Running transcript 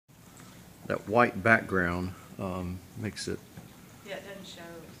that white background makes it, Yeah, it doesn't show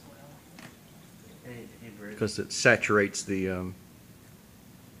as well. Hey, Brady. because it saturates the,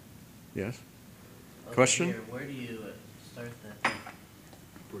 yes? Over Question? here, where do you start that?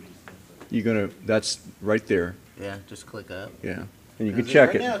 You're gonna, that's right there, Yeah, just click up. yeah. And you can 'Cause check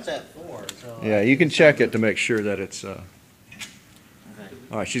right it. now it's at 4, so. Yeah, you can check it to make sure that it's, Okay.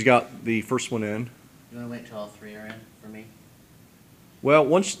 all right, she's got the first one in. You wanna wait till all 3 are in for me? Well,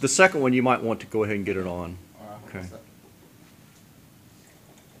 once, the second one, you might want to go ahead and get it on. Or Okay. what's up?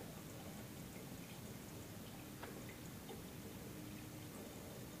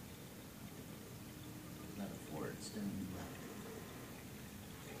 Not a 4, it's doing.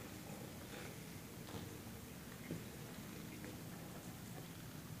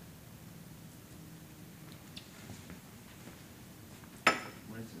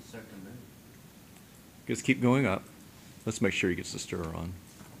 When does it start to move? Just keep going up. Let's make sure he gets the stir on.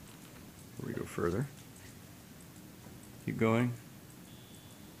 Before we go further. Keep going.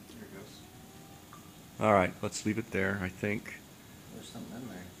 There it goes. All right, let's leave it there, I think. There's something in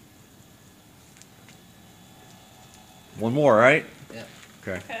there. One more, right? Yep.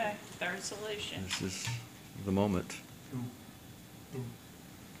 Okay. Okay, third solution. This is the moment. There's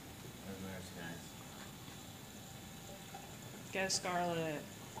guys. Go Scarlet.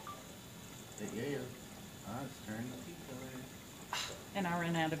 Yeah. Oh, it's turning the peak over. And I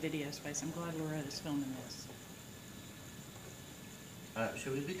ran out of video space. I'm glad Loretta's filming this.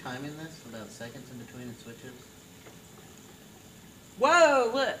 Should we be timing this without seconds in between the switches? Whoa,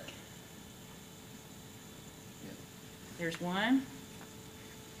 look. Yeah. There's one.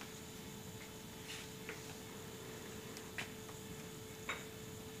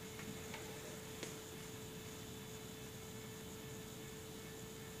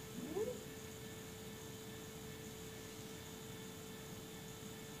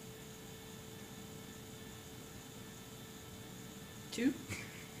 Two.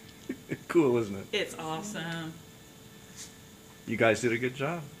 Cool, isn't it? It's awesome. You guys did a good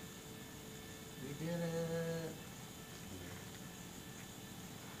job. We did it.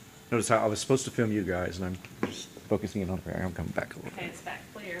 Notice how I was supposed to film you guys, and I'm just focusing in on her. I'm coming back a little Okay, bit. it's back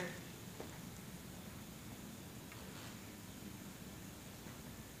clear.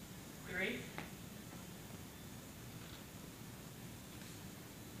 Three.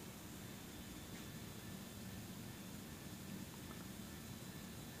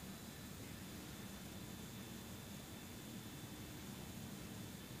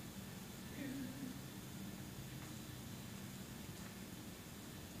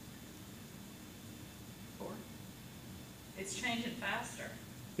 Four. It's changing faster.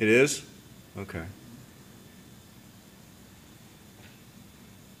 It is? Okay.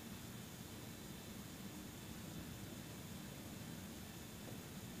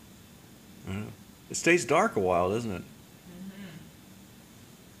 I don't know. It stays dark a while, doesn't it? Mm-hmm.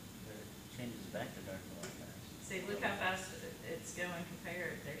 It changes back to dark a lot fast. See, look how fast it's going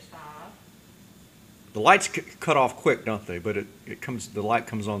compared. There's 5. The lights cut off quick, don't they? But it comes, the light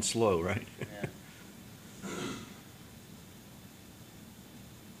comes on slow, right? Yeah.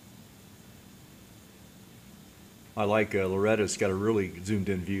 I like Loretta's got a really zoomed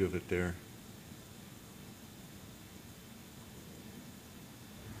in view of it there.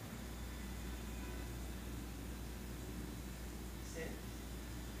 Six.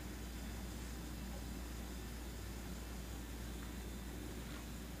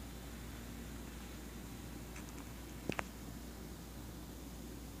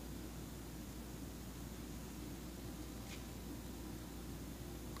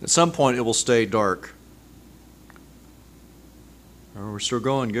 At some point, it will stay dark. Oh, we're still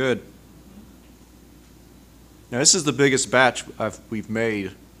going good. Now, this is the biggest batch we've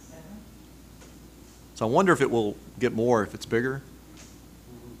made. 7. So I wonder if it will get more if it's bigger.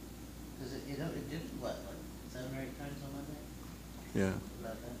 Cause it did what, like 7 or 8 times on Monday? Yeah.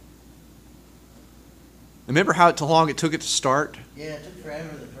 About that? Remember how long it took it to start? Yeah, it took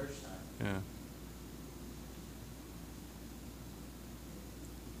forever the first time. Yeah.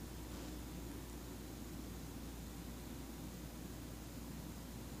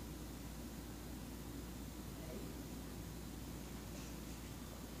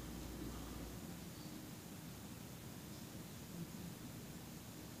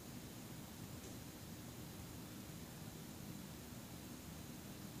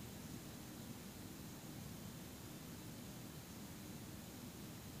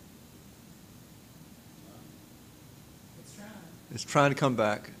 It's trying. It's trying to come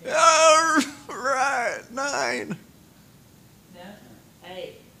back. Oh, right, 9. No?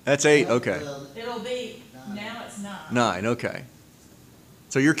 8. That's 8, okay. Well, It'll be, Nine. now it's 9. 9, okay.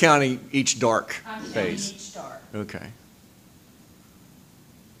 So you're counting each dark I'm counting phase? each dark. Okay.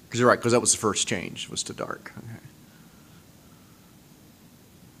 Because you're right, because that was the first change, was to dark. Okay.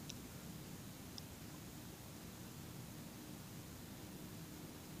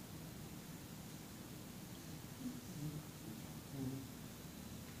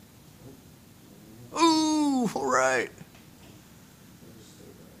 Ooh, all right.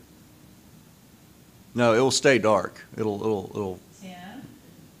 No, it will stay dark. It'll. 10.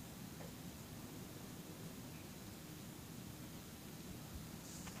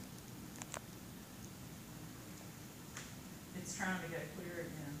 It's trying to go clear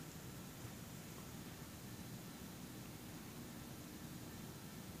again.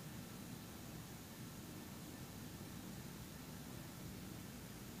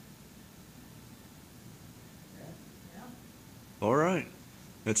 Yeah. All right.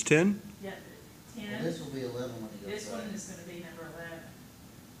 That's 10? Yeah, Well, 10. this will be 11 when he goes This back. one is gonna be number 11.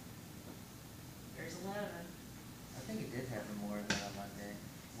 There's 11. I think it did happen more than on Monday,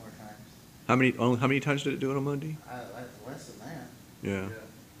 more times. How many times did it do it on Monday? Less than that. Yeah.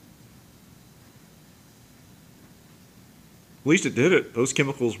 At least it did it. Those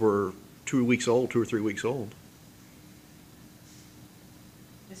chemicals were 2 weeks old, 2 or 3 weeks old.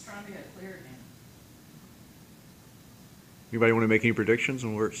 It's trying to go clear again. Anybody want to make any predictions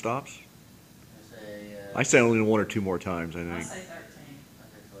on where it stops? I say, I say only 1 or 2 more times, I I'll think. say 13. I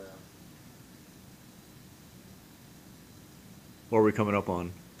say 12. What are we coming up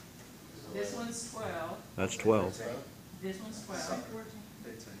on? This one's 12. That's 12. This one's 12. 14.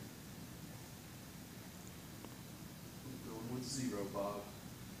 18. Going with 0, Bob.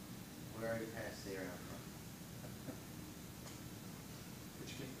 We're already past 0. But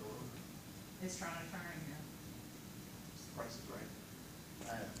you can't go over. It's trying to turn again. The price is right.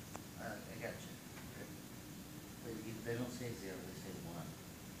 I got you. But they don't say 0, they say 1.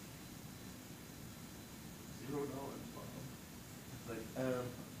 $0, Bob. But,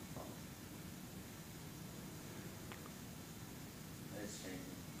 it's changing.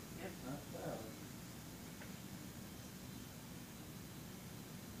 Yep. Not 12.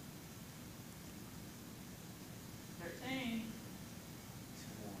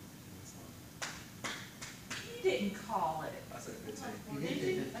 You didn't call it. I said 15. You Did did you?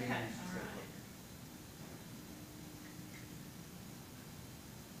 say 15. Okay, all right.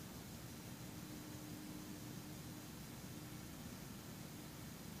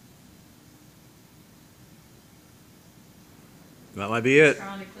 That might be it. It's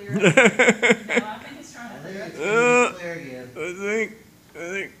trying to clear up. No, I think it's trying I to think clear it's up. gonna be clear again. I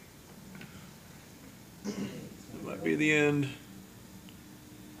think. That might be the end. No,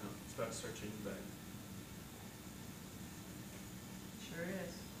 it's about to start changing back. Sure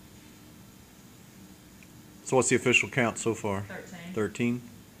is. So what's the official count so far? 13. 13?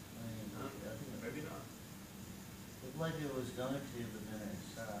 I think Maybe not. it looked like it was going to, but then it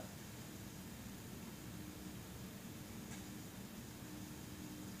stopped.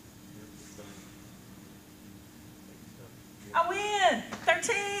 I win!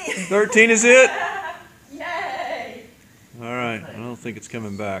 13! 13 is it? Yay! All right. I don't think it's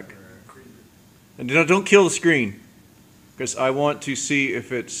coming back. And don't kill the screen, because I want to see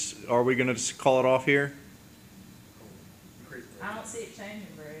if it's. Are we going to call it off here? I don't see it changing,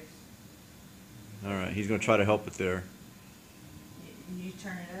 Bruce. All right. He's going to try to help it there. You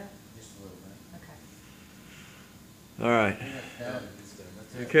turn it up? Just a little bit. Okay. All right. I think that's done.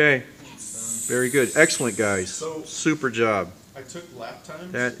 That's it. Okay. Very good. Excellent, guys. So- Super job. I took lap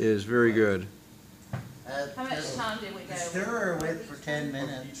times. That is very good. How much time did we go? Stir or wait for 10 of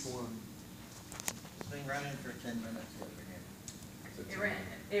minutes. each one. It's been running for 10 minutes over here.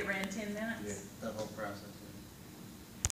 It ran 10 minutes? The whole process.